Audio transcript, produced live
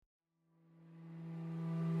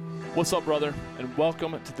What's up, brother, and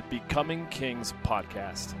welcome to the Becoming Kings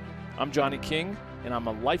podcast. I'm Johnny King, and I'm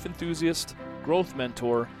a life enthusiast, growth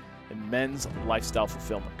mentor, and men's lifestyle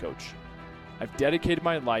fulfillment coach. I've dedicated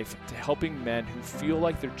my life to helping men who feel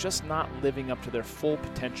like they're just not living up to their full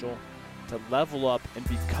potential to level up and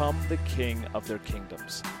become the king of their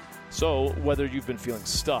kingdoms. So, whether you've been feeling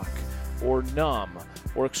stuck, or numb,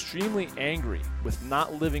 or extremely angry with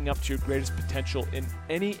not living up to your greatest potential in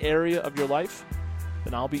any area of your life,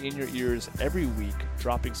 then I'll be in your ears every week,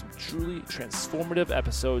 dropping some truly transformative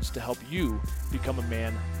episodes to help you become a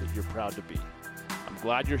man that you're proud to be. I'm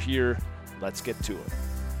glad you're here. Let's get to it.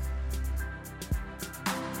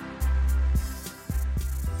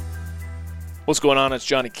 What's going on? It's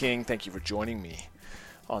Johnny King. Thank you for joining me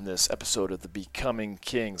on this episode of the Becoming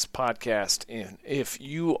Kings podcast. And if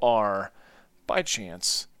you are, by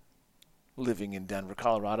chance, living in Denver,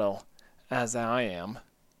 Colorado, as I am,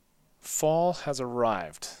 fall has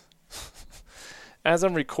arrived. As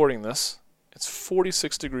I'm recording this, it's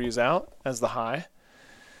 46 degrees out as the high.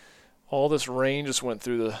 All this rain just went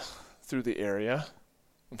through the area.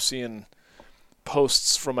 I'm seeing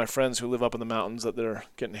posts from my friends who live up in the mountains that they're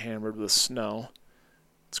getting hammered with snow.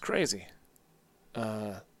 It's crazy.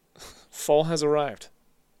 Fall has arrived.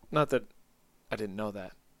 Not that I didn't know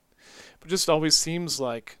that, but just always seems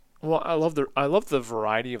like, well, I love the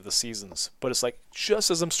variety of the seasons, but it's like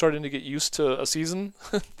just as I'm starting to get used to a season,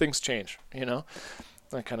 things change, you know?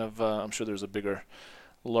 I kind of, I'm sure there's a bigger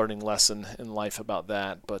learning lesson in life about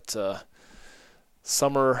that, but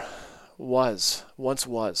summer once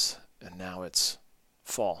was, and now it's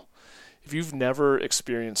fall. If you've never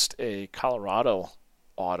experienced a Colorado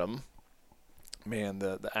autumn, man,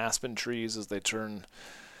 the aspen trees as they turn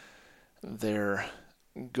their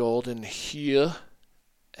golden hue,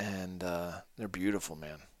 and they're beautiful,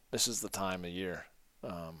 man. This is the time of year.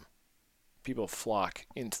 People flock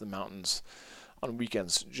into the mountains on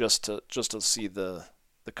weekends just to see the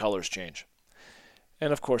colors change.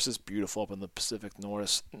 And of course, it's beautiful up in the Pacific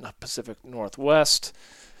Northwest,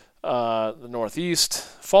 the Northeast.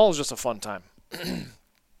 Fall is just a fun time.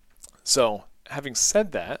 So, having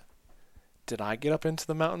said that, did I get up into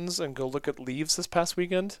the mountains and go look at leaves this past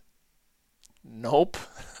weekend? Nope.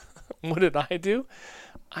 What did I do?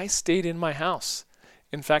 I stayed in my house.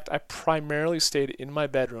 In fact, I primarily stayed in my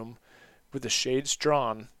bedroom with the shades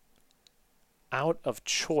drawn out of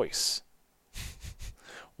choice.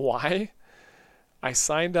 Why? I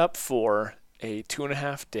signed up for a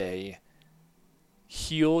 2.5-day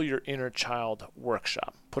Heal Your Inner Child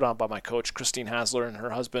workshop put on by my coach, Christine Hasler, and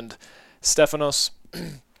her husband, Stephanos.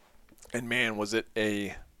 And man, was it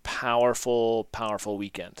a powerful, powerful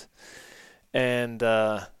weekend. And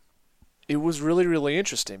it was really, really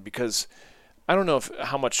interesting because I don't know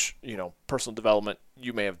how much, personal development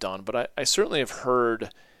you may have done, but I certainly have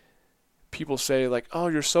heard people say like, oh,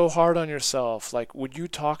 you're so hard on yourself. Like, would you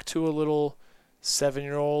talk to a little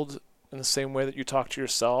 7-year-old in the same way that you talk to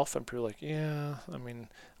yourself? And people are like, yeah, I mean,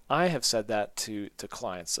 I have said that to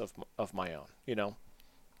clients of my own,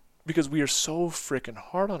 because we are so freaking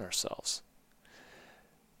hard on ourselves.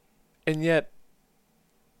 And yet,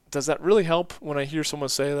 does that really help when I hear someone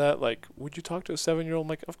say that? Like, would you talk to a 7-year-old? I'm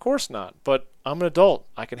like, of course not. But I'm an adult.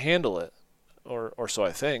 I can handle it. Or so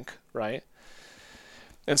I think, right?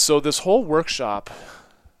 And so this whole workshop,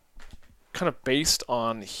 kind of based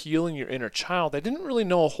on healing your inner child, I didn't really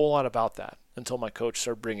know a whole lot about that until my coach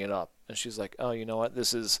started bringing it up. And she's like, oh, you know what?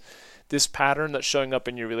 This pattern that's showing up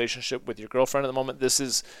in your relationship with your girlfriend at the moment, this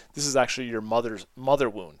is actually your mother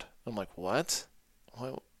wound. I'm like, what?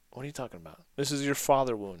 What are you talking about? This is your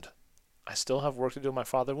father wound. I still have work to do with my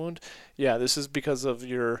father wound? Yeah, this is because of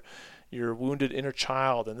your wounded inner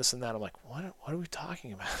child and this and that. I'm like, what are we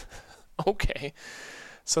talking about? Okay.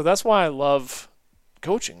 So that's why I love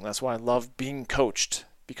coaching. That's why I love being coached,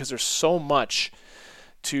 because there's so much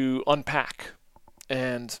to unpack.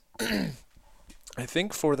 And I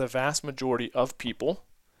think for the vast majority of people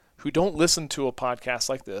who don't listen to a podcast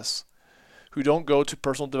like this, who don't go to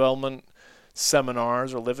personal development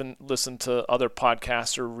seminars or listen to other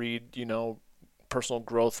podcasts or read, personal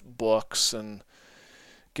growth books and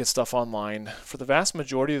get stuff online, for the vast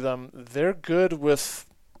majority of them, they're good with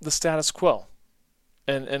the status quo.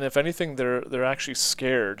 And if anything, they're actually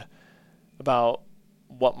scared about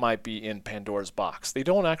what might be in Pandora's box. They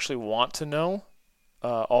don't actually want to know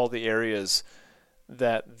all the areas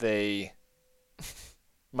that they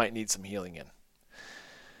might need some healing in.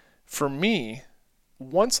 For me,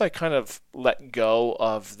 once I kind of let go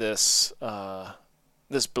of this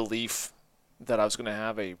belief that I was going to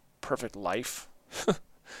have a perfect life,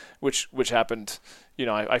 which happened,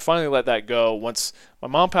 I finally let that go once my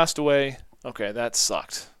mom passed away. Okay, that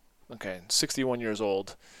sucked. Okay, 61 years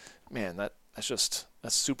old. Man, that's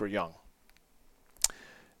super young.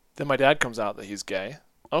 Then my dad comes out that he's gay.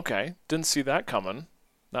 Okay, didn't see that coming.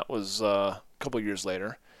 That was a couple years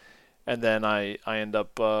later. And then I end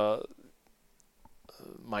up,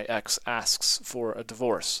 my ex asks for a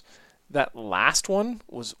divorce. That last one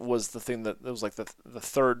was the thing that was like the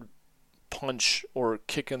third punch or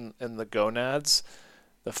kick in the gonads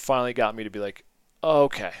that finally got me to be like,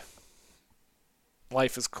 okay,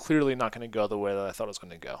 life is clearly not going to go the way that I thought it was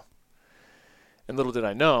going to go. And little did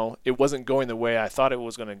I know, it wasn't going the way I thought it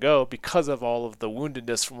was going to go because of all of the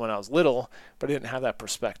woundedness from when I was little, but I didn't have that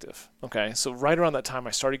perspective. Okay, so right around that time,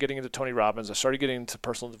 I started getting into Tony Robbins. I started getting into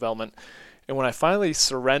personal development. And when I finally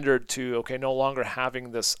surrendered to, okay, no longer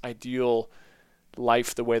having this ideal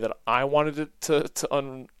life the way that I wanted it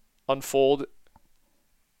to unfold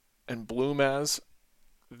and bloom as,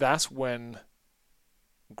 that's when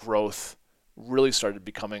growth really started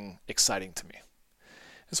becoming exciting to me.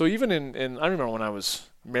 And so even in I remember when I was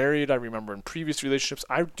married, I remember in previous relationships,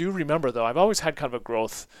 I do remember though, I've always had kind of a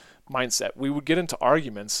growth mindset. We would get into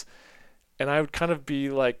arguments and I would kind of be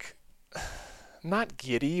like, not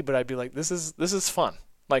giddy, but I'd be like, this is fun.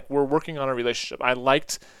 Like, we're working on a relationship. I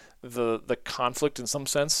liked the conflict in some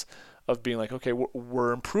sense of being like, okay,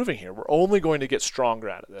 we're improving here. We're only going to get stronger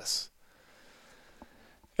out of this.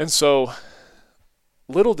 And so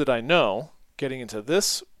little did I know, getting into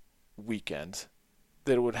this weekend,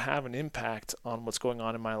 that it would have an impact on what's going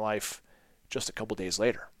on in my life just a couple days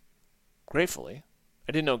later. Gratefully,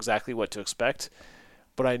 I didn't know exactly what to expect,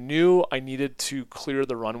 but I knew I needed to clear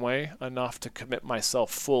the runway enough to commit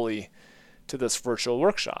myself fully to this virtual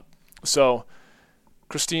workshop. So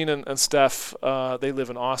Christine and Steph, they live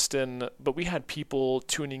in Austin, but we had people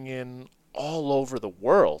tuning in all over the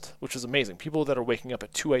world, which is amazing. People that are waking up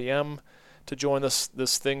at 2 a.m. to join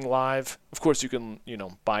this thing live. Of course, you can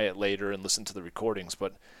buy it later and listen to the recordings,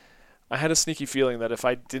 but I had a sneaky feeling that if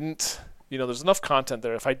I didn't, there's enough content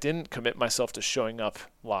there. If I didn't commit myself to showing up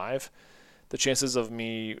live, the chances of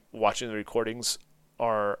me watching the recordings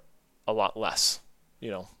are a lot less.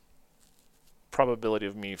 Probability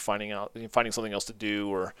of me finding something else to do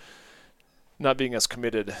or not being as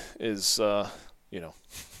committed is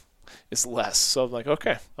is less. So I'm like,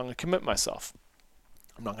 okay, I'm gonna commit myself.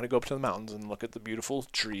 I'm not gonna go up to the mountains and look at the beautiful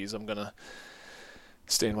trees. I'm gonna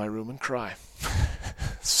stay in my room and cry.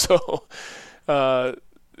 So,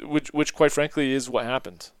 which quite frankly is what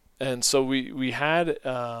happened. And so we had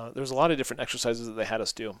there was a lot of different exercises that they had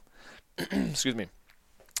us do. Excuse me.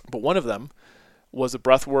 But one of them was a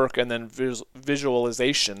breath work and then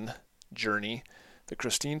visualization journey that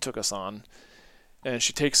Christine took us on. And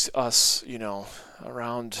she takes us,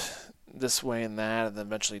 around this way and that, and then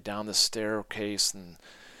eventually down this staircase and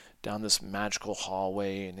down this magical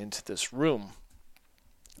hallway and into this room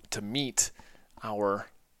to meet our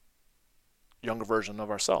younger version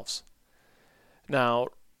of ourselves. Now,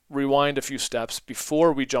 rewind a few steps.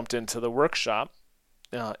 Before we jumped into the workshop,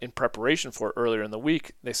 in preparation for it earlier in the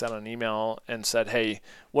week, they sent an email and said, hey,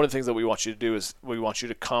 one of the things that we want you to do is we want you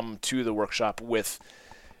to come to the workshop with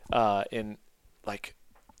at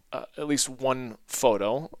least one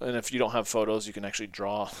photo. And if you don't have photos, you can actually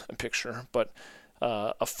draw a picture. But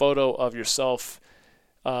a photo of yourself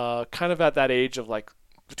kind of at that age of like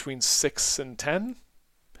between 6 and 10.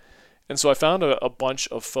 And so I found a bunch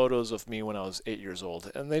of photos of me when I was 8 years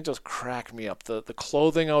old, and they just cracked me up. The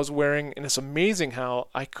clothing I was wearing, and it's amazing how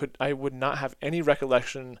I would not have any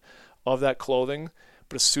recollection of that clothing,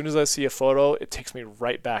 but as soon as I see a photo, it takes me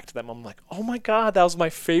right back to them. I'm like, oh my God, that was my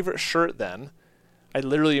favorite shirt then. I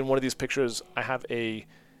literally, in one of these pictures, I have a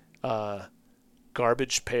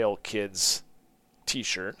Garbage Pail Kids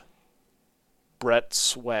t-shirt, Brett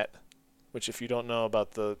Sweat, which if you don't know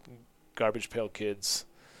about the Garbage Pail Kids,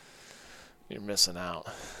 you're missing out.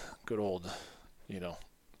 Good old,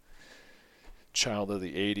 child of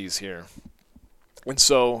the 80s here. And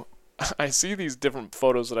so I see these different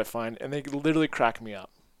photos that I find, and they literally crack me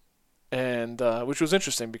up. And which was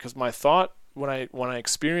interesting because my thought when I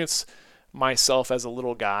experienced myself as a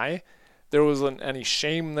little guy, there wasn't any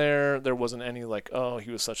shame there. There wasn't any like, oh,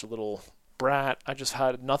 he was such a little brat. I just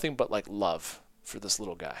had nothing but like love for this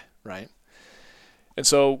little guy, right? And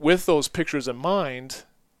so with those pictures in mind,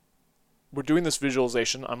 we're doing this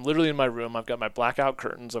visualization. I'm literally in my room. I've got my blackout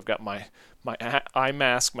curtains. I've got my eye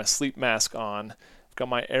mask, my sleep mask on. I've got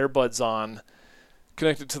my earbuds on,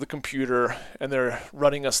 connected to the computer, and they're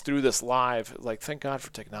running us through this live. Like, thank God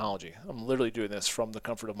for technology. I'm literally doing this from the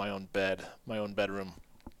comfort of my own bed, my own bedroom.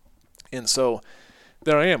 And so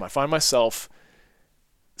there I am. I find myself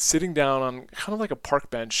sitting down on kind of like a park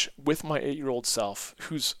bench with my 8-year-old self,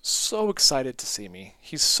 who's so excited to see me.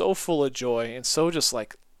 He's so full of joy and so just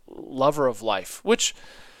like lover of life, which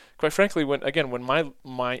quite frankly, when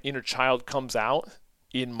my inner child comes out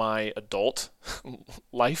in my adult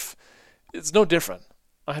life, it's no different.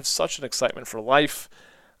 I have such an excitement for life.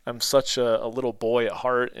 I'm such a little boy at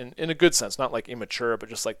heart, in a good sense, not like immature, but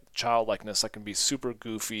just like childlikeness. I can be super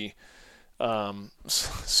goofy,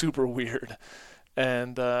 super weird,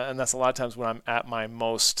 and that's a lot of times when I'm at my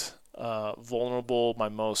most vulnerable, my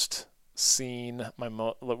most seen,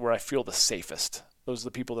 where I feel the safest. Those are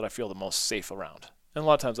the people that I feel the most safe around, and a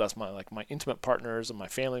lot of times that's my intimate partners and my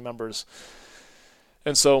family members.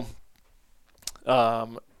 And so,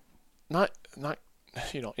 not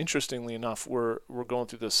interestingly enough, we're going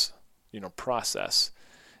through this process.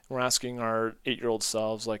 We're asking our 8-year-old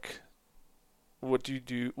selves, like, what do you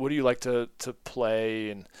do? What do you like to play?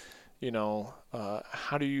 And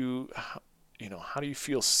how do you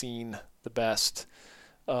feel seen the best?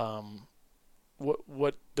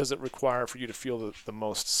 What does it require for you to feel the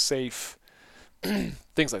most safe?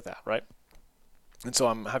 Things like that, right? And so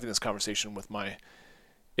I'm having this conversation with my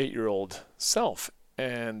 8-year-old self,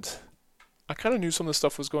 and I kind of knew some of the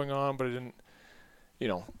stuff was going on, but I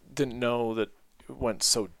didn't know that it went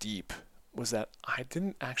so deep. Was that I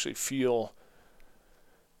didn't actually feel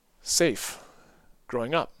safe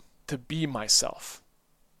growing up to be myself.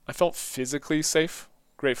 I felt physically safe,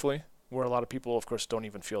 gratefully, where a lot of people, of course, don't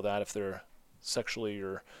even feel that if they're sexually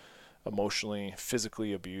or emotionally,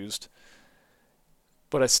 physically abused.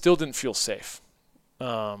 But I still didn't feel safe.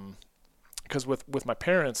 Because with my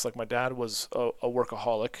parents, like my dad was a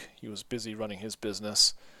workaholic. He was busy running his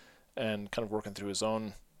business and kind of working through his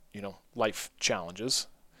own, life challenges.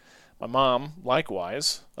 My mom,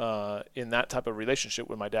 likewise, in that type of relationship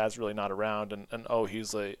when my dad's really not around and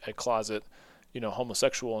he's a closet,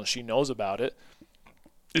 homosexual, and she knows about it.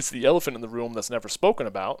 It's the elephant in the room that's never spoken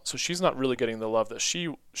about. So she's not really getting the love that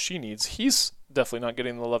she needs. He's definitely not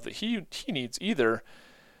getting the love that he needs either.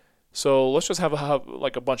 So let's just have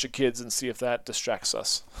a bunch of kids and see if that distracts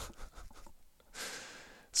us.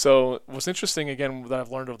 So what's interesting, again, that I've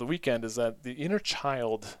learned over the weekend is that the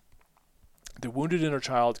wounded inner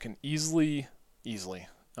child can easily,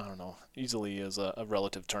 I don't know, easily is a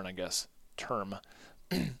relative term, I guess,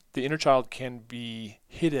 the inner child can be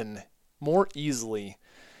hidden more easily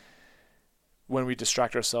when we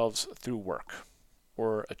distract ourselves through work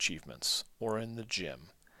or achievements or in the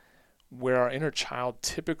gym. Where our inner child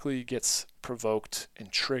typically gets provoked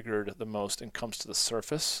and triggered the most and comes to the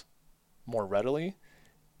surface more readily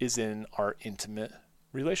is in our intimate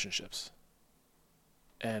relationships.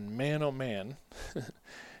 And man, oh man,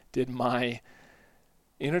 did my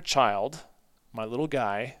inner child, my little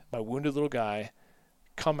guy, my wounded little guy,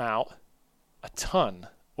 come out a ton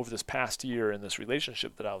over this past year in this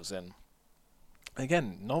relationship that I was in.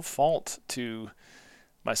 Again, no fault to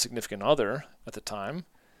my significant other at the time.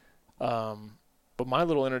 But my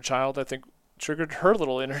little inner child, I think, triggered her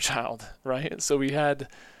little inner child, right? So we had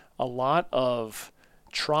a lot of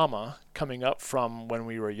trauma coming up from when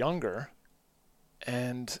we were younger.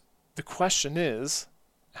 And the question is,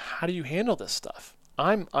 how do you handle this stuff?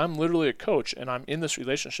 I'm literally a coach, and I'm in this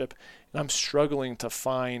relationship, and I'm struggling to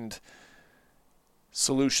find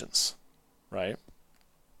solutions, right?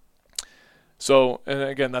 So, and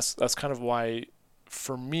again, that's kind of why,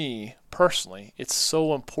 for me personally, it's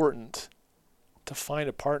so important to find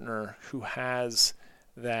a partner who has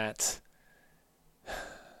that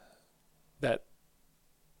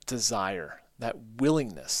desire, that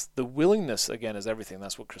willingness. The willingness, again, is everything.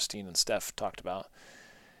 That's what Christine and Steph talked about.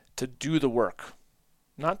 To do the work.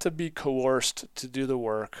 Not to be coerced to do the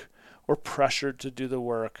work or pressured to do the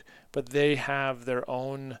work, but they have their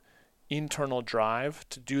own internal drive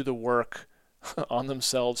to do the work on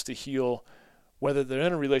themselves to heal, whether they're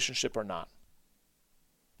in a relationship or not,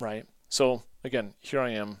 right? So again, here I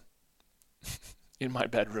am in my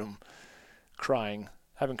bedroom crying,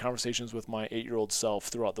 having conversations with my 8-year-old self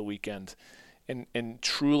throughout the weekend, and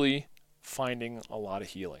truly finding a lot of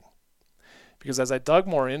healing. Because as I dug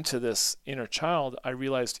more into this inner child, I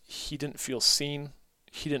realized he didn't feel seen,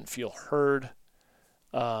 he didn't feel heard,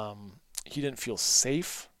 he didn't feel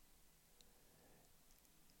safe.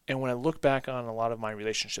 And when I look back on a lot of my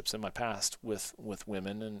relationships in my past with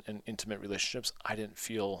women and intimate relationships, I didn't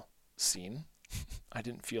feel seen. I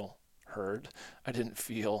didn't feel heard. I didn't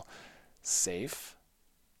feel safe.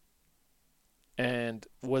 And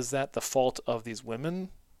was that the fault of these women?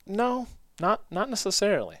 No, not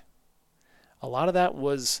necessarily. A lot of that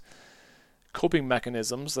was coping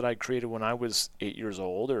mechanisms that I created when I was 8 years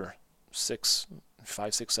old or 6,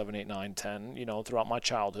 5, 6, 7, 8, 9, 10, throughout my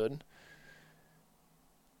childhood.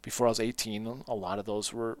 Before I was 18, a lot of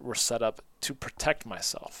those were set up to protect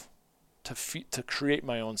myself, to create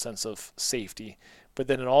my own sense of safety. But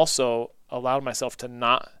then it also allowed myself to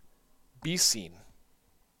not be seen,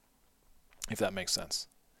 if that makes sense.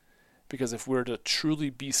 Because if we're to truly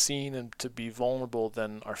be seen and to be vulnerable,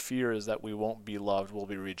 then our fear is that we won't be loved, we'll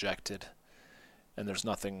be rejected. And there's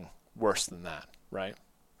nothing worse than that, right?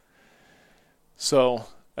 So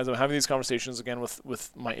as I'm having these conversations again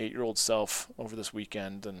with my 8-year-old self over this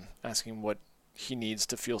weekend and asking what he needs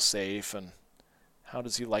to feel safe and how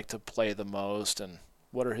does he like to play the most and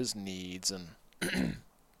what are his needs, and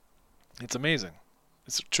it's amazing.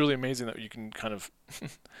 It's truly amazing that you can kind of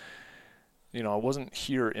I wasn't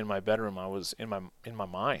here in my bedroom, I was in my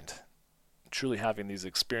mind, truly having these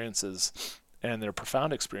experiences, and they're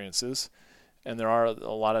profound experiences, and there are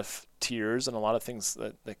a lot of tears and a lot of things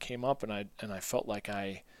that came up, and I felt like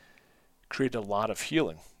I created a lot of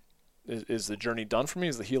healing. Is the journey done for me?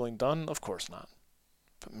 Is the healing done? Of course not.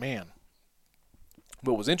 But man,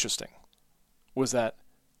 what was interesting was that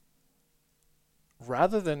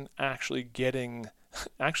rather than actually getting,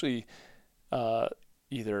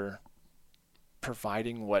 either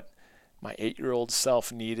providing what my 8-year-old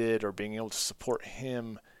self needed or being able to support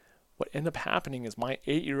him, what ended up happening is my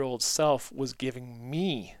 8-year-old self was giving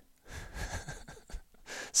me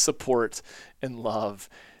support and love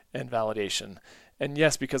and validation. And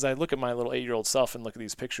yes, because I look at my little 8-year-old self and look at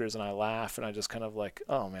these pictures and I laugh and I just kind of like,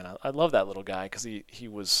 oh man, I love that little guy because he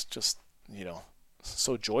was just,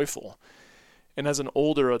 so joyful. And as an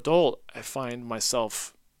older adult, I find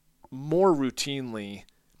myself more routinely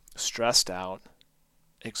stressed out,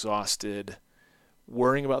 exhausted,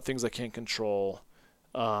 worrying about things I can't control,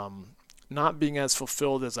 not being as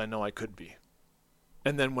fulfilled as I know I could be.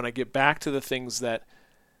 And then when I get back to the things that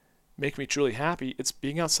make me truly happy, it's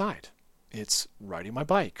being outside. It's riding my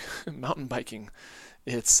bike, mountain biking.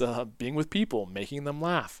 It's being with people, making them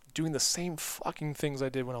laugh, doing the same fucking things I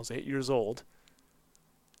did when I was 8 years old.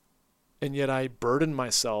 And yet I burden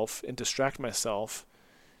myself and distract myself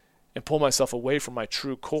and pull myself away from my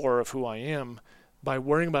true core of who I am by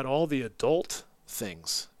worrying about all the adult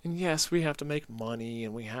things. And yes, we have to make money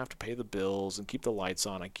and we have to pay the bills and keep the lights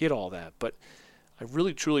on. I get all that. But I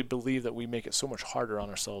really, truly believe that we make it so much harder on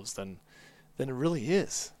ourselves than it really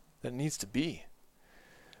is, than it needs to be.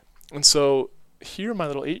 And so here my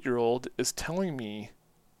little 8-year-old is telling me,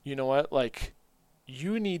 you know what, like,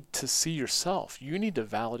 you need to see yourself. You need to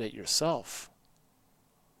validate yourself.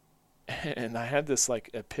 And I had this like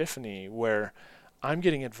epiphany where I'm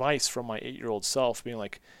getting advice from my 8-year-old self being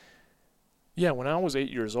like, yeah, when I was 8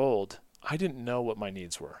 years old, I didn't know what my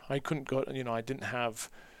needs were. I couldn't go, I didn't have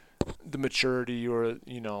the maturity or,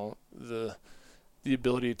 the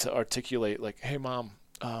ability to articulate like, hey mom,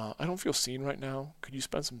 I don't feel seen right now. Could you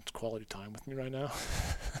spend some quality time with me right now?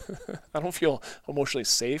 I don't feel emotionally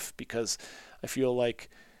safe because I feel like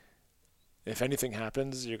if anything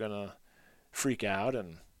happens, you're going to freak out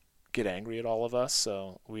and get angry at all of us.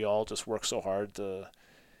 So we all just work so hard to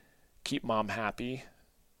keep mom happy.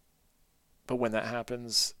 But when that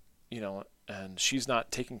happens, and she's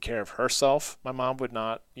not taking care of herself, my mom would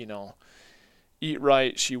not, eat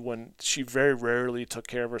right. She very rarely took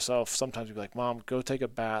care of herself. Sometimes we'd be like, Mom, go take a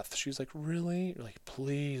bath. She's like, really? You're like,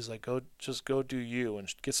 please, like, go do you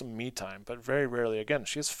and get some me time. But very rarely, again,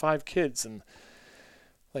 she has 5 kids and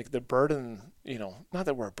like the burden, not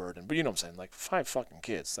that we're a burden, but you know what I'm saying? Like 5 fucking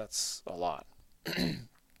kids, that's a lot.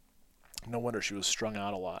 No wonder she was strung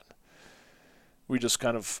out a lot. We just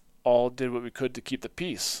kind of all did what we could to keep the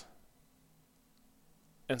peace.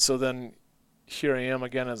 And so then here I am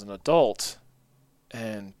again as an adult,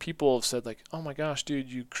 and people have said like, oh my gosh, dude,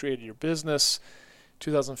 you created your business.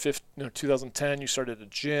 2010, you started a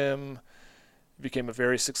gym. You became a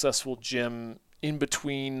very successful gym in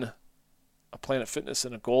between a Planet Fitness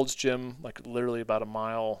and a Gold's Gym, like literally about a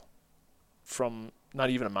mile from, not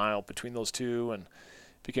even a mile between those two, and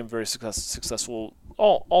became very successful,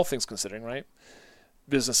 all things considering, right?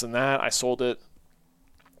 Business in that. I sold it.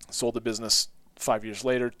 Sold the business 5 years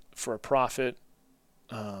later for a profit.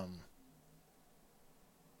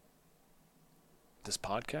 This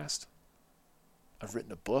podcast. I've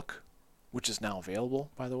written a book, which is now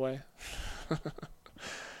available, by the way.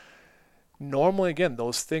 Normally, again,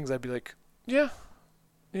 those things I'd be like, yeah,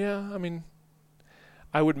 I mean,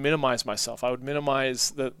 I would minimize myself. I would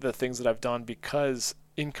minimize the things that I've done because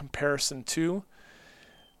in comparison to,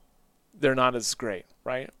 they're not as great,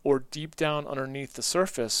 right? Or deep down underneath the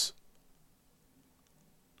surface,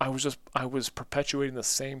 I was perpetuating the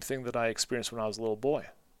same thing that I experienced when I was a little boy.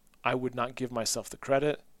 I would not give myself the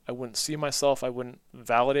credit. see myself. I wouldn't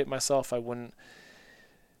validate myself. I wouldn't,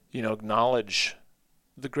 acknowledge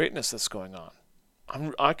the greatness that's going on.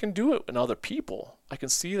 I can do it in other people. I can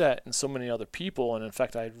see that in so many other people. And in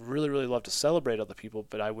fact, I'd really, really love to celebrate other people,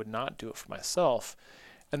 but I would not do it for myself.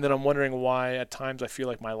 And then I'm wondering why at times I feel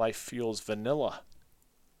like my life feels vanilla,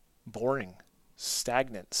 boring,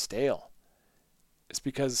 stagnant, stale. It's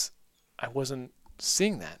because I wasn't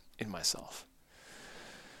seeing that in myself.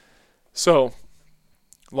 So,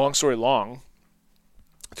 long story long,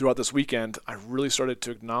 throughout this weekend, I really started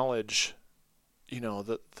to acknowledge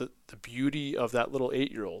the beauty of that little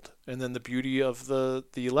 8-year-old, and then the beauty of the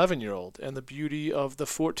 11-year-old, and the beauty of the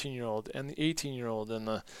 14-year-old, and the 18-year-old, and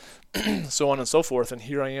the so on and so forth. And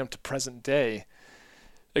here I am to present day,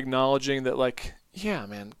 acknowledging that, like, yeah,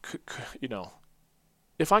 man,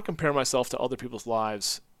 if I compare myself to other people's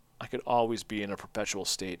lives, I could always be in a perpetual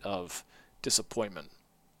state of disappointment.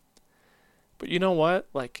 But you know what?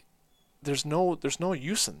 Like, there's no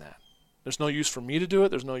use in that. There's no use for me to do it.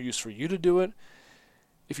 There's no use for you to do it.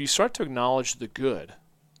 If you start to acknowledge the good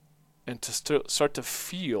and to start to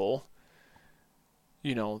feel,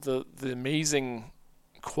 the amazing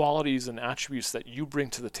qualities and attributes that you bring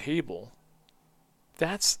to the table,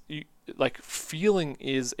 that's like, feeling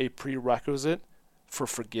is a prerequisite for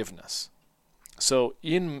forgiveness. So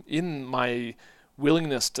in my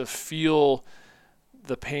willingness to feel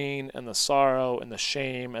the pain and the sorrow and the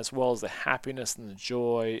shame, as well as the happiness and the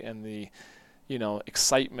joy and the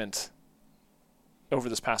excitement over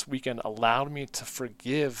this past weekend, allowed me to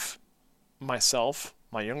forgive myself,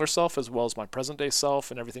 my younger self, as well as my present day self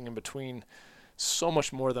and everything in between, so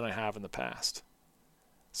much more than I have in the past.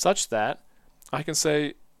 Such that I can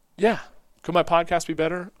say, yeah, could my podcast be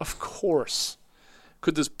better? Of course.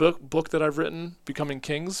 Could this book that I've written, Becoming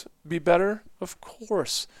Kings, be better? Of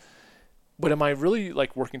course. But am I really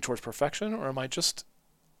working towards perfection, or am I just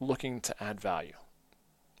looking to add value?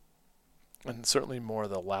 And certainly more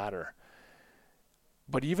the latter.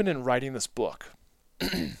 But even in writing this book,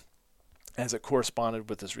 as it corresponded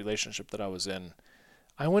with this relationship that I was in,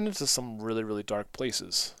 I went into some really, really dark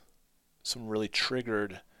places, some really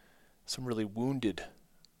triggered, some really wounded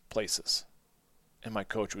places. And my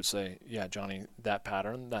coach would say, yeah, Johnny, that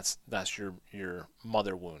pattern, that's your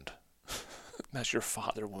mother wound. That's your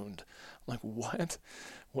father wound. I'm like, what?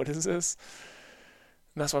 What is this?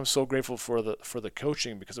 And that's why I'm so grateful for the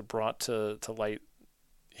coaching, because it brought to light,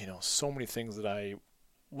 so many things that I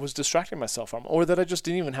was distracting myself from, or that I just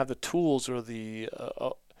didn't even have the tools or the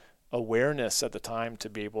awareness at the time to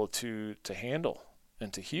be able to handle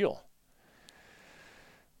and to heal.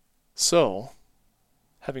 So,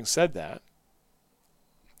 having said that,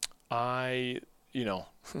 I,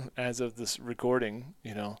 as of this recording,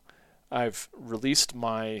 I've released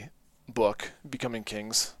my book, Becoming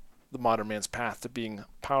Kings, The Modern Man's Path to Being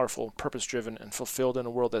Powerful, Purpose-Driven, and Fulfilled in a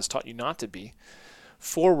World That Has Taught You Not to Be,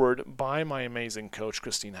 forward by my amazing coach,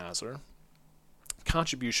 Christine Hasler,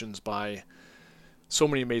 contributions by so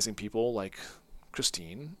many amazing people like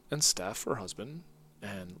Christine and Steph, her husband,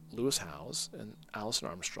 and Lewis Howes, and Allison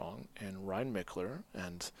Armstrong, and Ryan Mickler,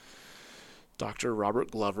 and Dr.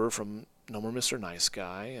 Robert Glover from No More Mr. Nice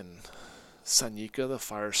Guy, and Sanika, the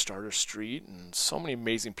Firestarter Street, and so many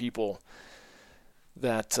amazing people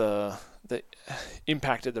that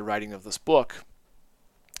impacted the writing of this book,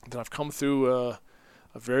 that I've come through a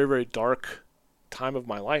very, very dark time of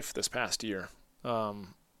my life this past year.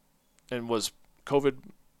 And was COVID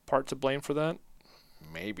part to blame for that?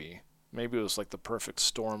 Maybe. Maybe it was like the perfect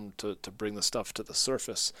storm to bring the stuff to the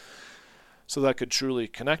surface so that I could truly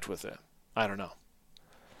connect with it. I don't know.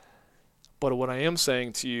 But what I am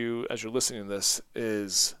saying to you as you're listening to this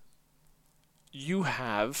is, you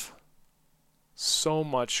have so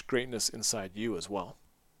much greatness inside you as well.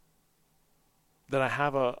 That I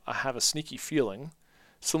have a sneaky feeling,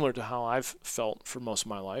 similar to how I've felt for most of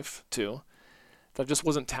my life too, that I just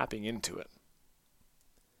wasn't tapping into it.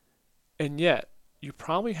 And yet, you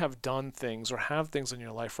probably have done things or have things in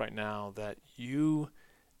your life right now that you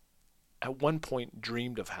at one point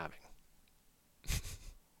dreamed of having.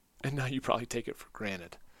 And now you probably take it for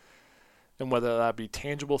granted. And whether that be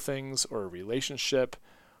tangible things or a relationship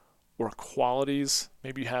or qualities,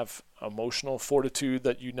 maybe you have emotional fortitude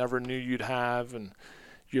that you never knew you'd have, and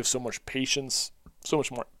you have so much patience, so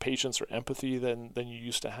much more patience or empathy than you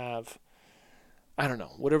used to have. I don't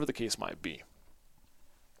know, whatever the case might be.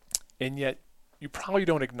 And yet, you probably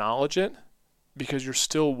don't acknowledge it because you're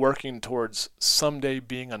still working towards someday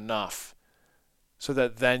being enough so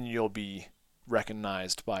that then you'll be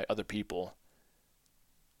recognized by other people,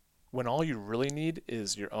 when all you really need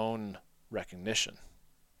is your own recognition.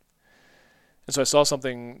 And so I saw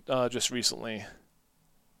something just recently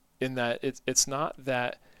in that it's not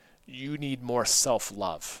that you need more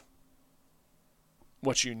self-love.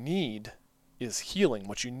 What you need is healing.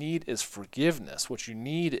 What you need is forgiveness. What you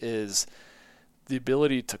need is the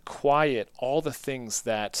ability to quiet all the things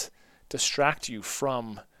that distract you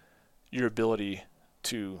from your ability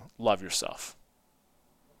to love yourself,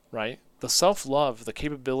 right? The self-love, the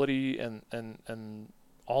capability, and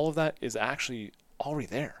all of that is actually already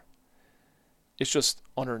there. It's just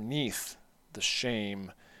underneath the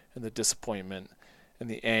shame and the disappointment and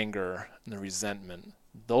the anger and the resentment.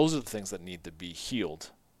 Those are the things that need to be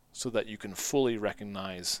healed so that you can fully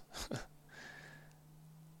recognize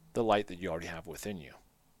the light that you already have within you.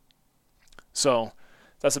 So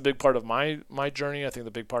that's a big part of my journey. I think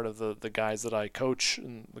the big part of the guys that I coach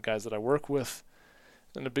and the guys that I work with,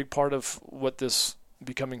 and a big part of what this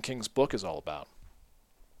Becoming Kings book is all about.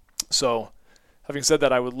 So having said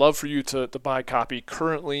that, I would love for you to buy a copy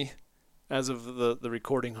currently as of the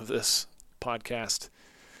recording of this podcast.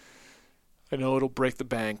 I know it'll break the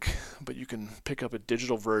bank, but you can pick up a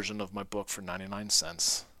digital version of my book for 99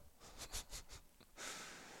 cents.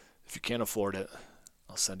 If you can't afford it,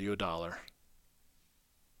 I'll send you $1. I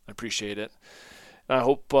appreciate it. And I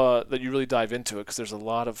hope that you really dive into it, because there's a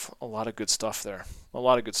lot of good stuff there. A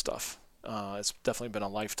lot of good stuff. It's definitely been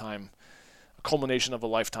a culmination of a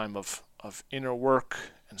lifetime of inner work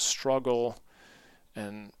and struggle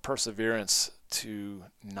and perseverance to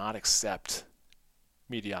not accept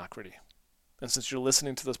mediocrity. And since you're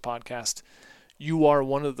listening to this podcast, you are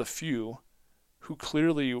one of the few who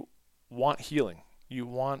clearly want healing. You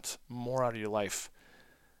want more out of your life,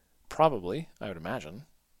 probably, I would imagine,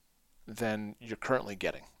 than you're currently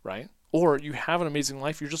getting, right? Or you have an amazing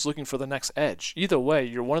life, you're just looking for the next edge. Either way,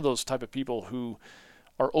 you're one of those type of people who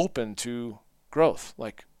are open to growth.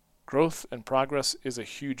 Like, growth and progress is a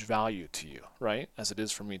huge value to you, right? As it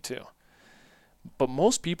is for me too. But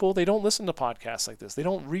most people, they don't listen to podcasts like this. They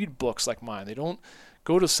don't read books like mine. They don't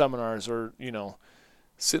go to seminars or,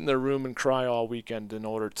 sit in their room and cry all weekend in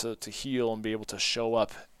order to heal and be able to show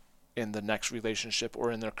up in the next relationship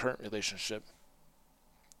or in their current relationship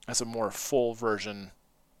as a more full version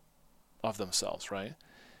of themselves, right?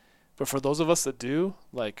 But for those of us that do,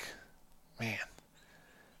 man,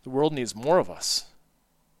 the world needs more of us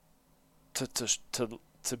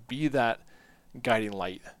to be that guiding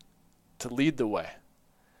light, to lead the way.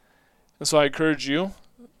 And so I encourage you,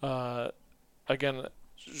 again,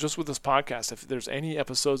 just with this podcast, if there's any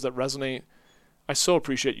episodes that resonate, I so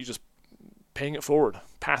appreciate you just paying it forward,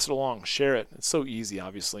 pass it along, share it. It's so easy,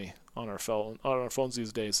 obviously, on our phones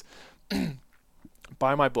these days.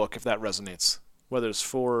 Buy my book if that resonates, whether it's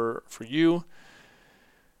for you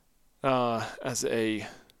as a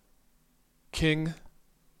king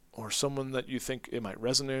or someone that you think it might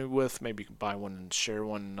resonate with. Maybe you can buy one and share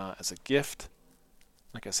one as a gift.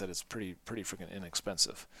 Like I said, it's pretty freaking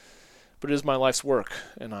inexpensive. But it is my life's work,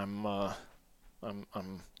 and I'm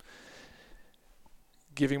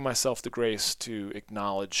giving myself the grace to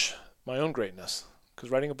acknowledge my own greatness,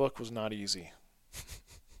 because writing a book was not easy.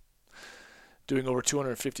 Doing over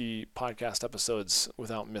 250 podcast episodes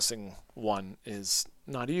without missing one is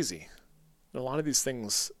not easy. And a lot of these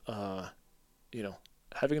things,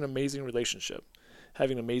 having an amazing relationship,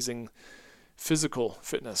 having amazing physical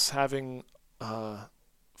fitness, having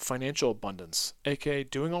financial abundance, aka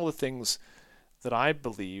doing all the things that I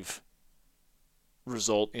believe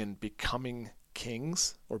result in becoming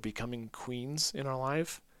kings or becoming queens in our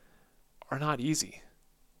life, are not easy,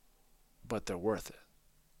 but they're worth it,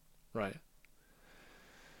 right?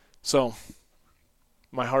 So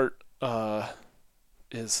my heart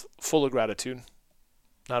is full of gratitude,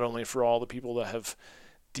 not only for all the people that have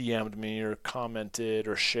DM'd me or commented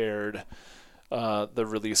or shared the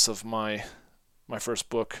release of my first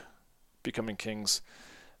book, Becoming Kings.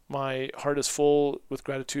 My heart is full with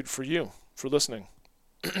gratitude for you, for listening.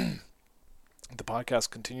 The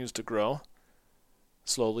podcast continues to grow,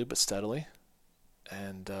 slowly but steadily.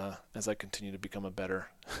 And as I continue to become a better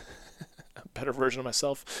version of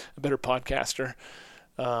myself, a better podcaster,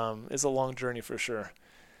 it's a long journey for sure.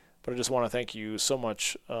 But I just want to thank you so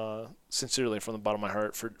much, sincerely from the bottom of my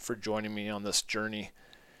heart, for joining me on this journey.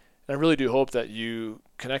 And I really do hope that you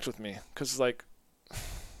connect with me, because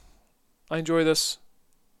I enjoy this,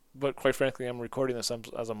 but quite frankly, I'm recording this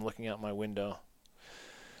as I'm looking out my window,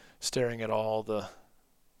 staring at all the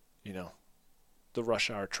rush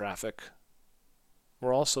hour traffic.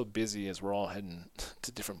 We're all so busy as we're all heading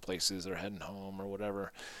to different places or heading home or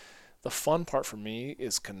whatever. The fun part for me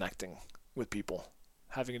is connecting with people,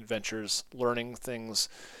 having adventures, learning things,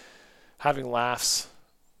 having laughs,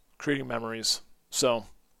 creating memories. So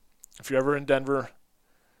if you're ever in Denver,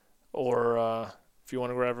 or if If you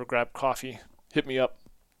want to grab coffee, hit me up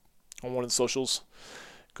on one of the socials.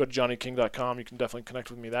 Go to johnnyking.com. You can definitely connect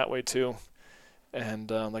with me that way too. And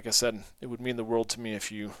like I said, it would mean the world to me if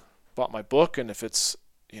you bought my book, and if it's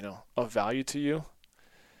of value to you,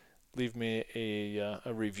 leave me a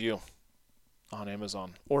review on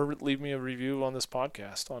Amazon, or leave me a review on this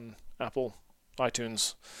podcast on Apple,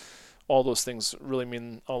 iTunes. All those things really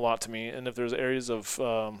mean a lot to me. And if there's areas of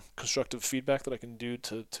constructive feedback that I can do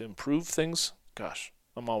to improve things, gosh,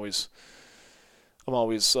 I'm always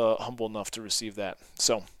humble enough to receive that.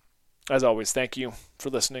 So, as always, thank you for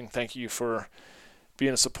listening. Thank you for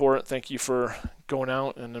being a support. Thank you for going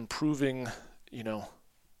out and improving, the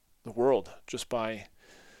world just by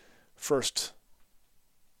first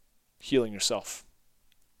healing yourself,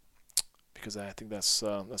 because I think that's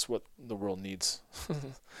what the world needs.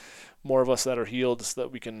 More of us that are healed, so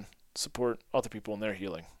that we can support other people in their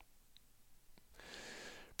healing.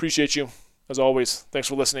 Appreciate you. As always, thanks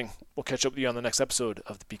for listening. We'll catch up with you on the next episode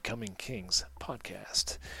of the Becoming Kings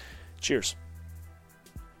podcast. Cheers.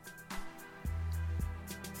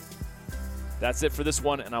 That's it for this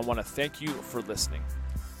one, and I want to thank you for listening.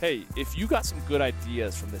 Hey, if you got some good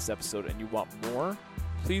ideas from this episode and you want more,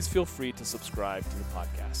 please feel free to subscribe to the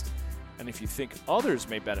podcast. And if you think others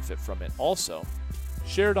may benefit from it also,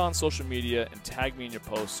 share it on social media and tag me in your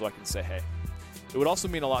posts so I can say hey. It would also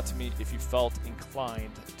mean a lot to me if you felt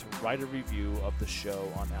inclined to write a review of the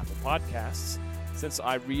show on Apple Podcasts, since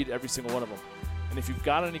I read every single one of them. And if you've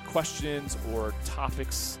got any questions or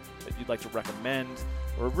topics that you'd like to recommend,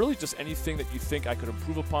 or really just anything that you think I could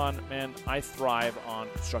improve upon, man, I thrive on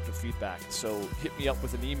constructive feedback. So hit me up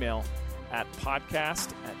with an email at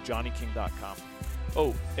podcast@johnnyking.com.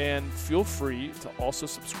 Oh, and feel free to also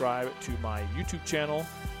subscribe to my YouTube channel,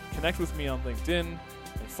 connect with me on LinkedIn,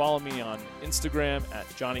 and follow me on Instagram at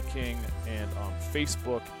Johnny King, and on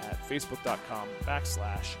Facebook at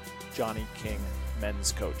facebook.com/Johnny King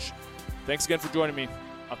Men's Coach. Thanks again for joining me.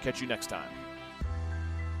 I'll catch you next time.